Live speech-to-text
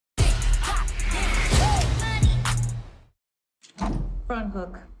Front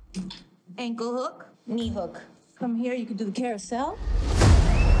hook. Ankle hook. Knee hook. From here, you can do the carousel.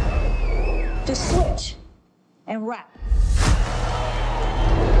 Just switch and wrap.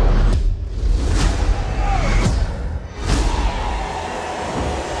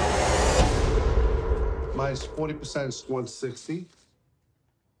 Minus 40% is 160.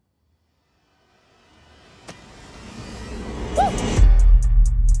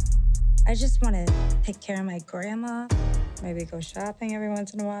 I just want to take care of my grandma, maybe go shopping every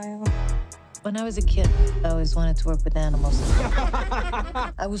once in a while. When I was a kid, I always wanted to work with animals.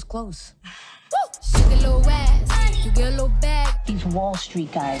 I was close. Shake a little ass, you get a little bag. These Wall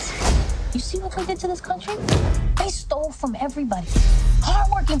Street guys, you see what they did to this country? They stole from everybody.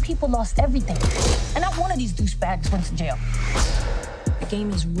 Hardworking people lost everything. And not one of these douchebags went to jail. The game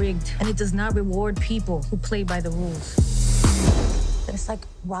is rigged, and it does not reward people who play by the rules. It's like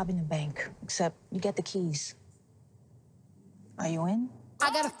robbing a bank, except you get the keys. Are you in?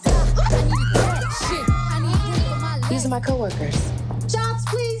 I got I need a cat. Shit, I need you for my life. These are my coworkers. Jobs,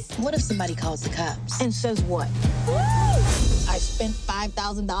 please. What if somebody calls the cops? And says what? Woo! I spent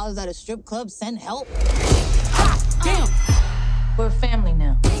 $5,000 at a strip club, send help. Damn. We're a family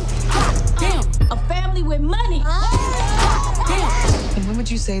now. Damn. A family with money. Damn. And when would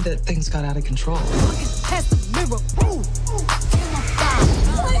you say that things got out of control? Past the mirror. Ooh.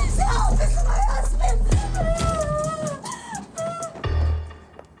 Please help! This is my husband!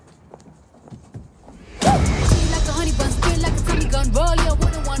 Like a honey bun, spin like a Tommy gun. Roll your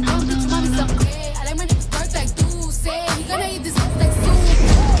wooden one. Don't get your mommy some. Hey, I like my niggas work like dudes. Say, you gonna eat this like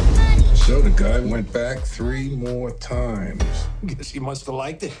soon. So the guy went back 3 more times. Guess he must have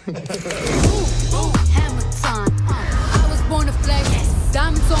liked it. Ooh, hammer time. I was born to flex.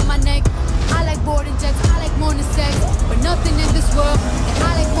 Diamonds on my neck. I like boarding jets. I like more than sex. But nothing in this world. And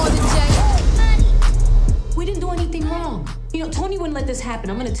I like more than checks. We didn't do anything wrong. You know, Tony wouldn't let this happen.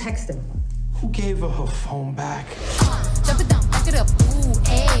 I'm gonna text him. Who gave her phone back? Jump it down, back it up.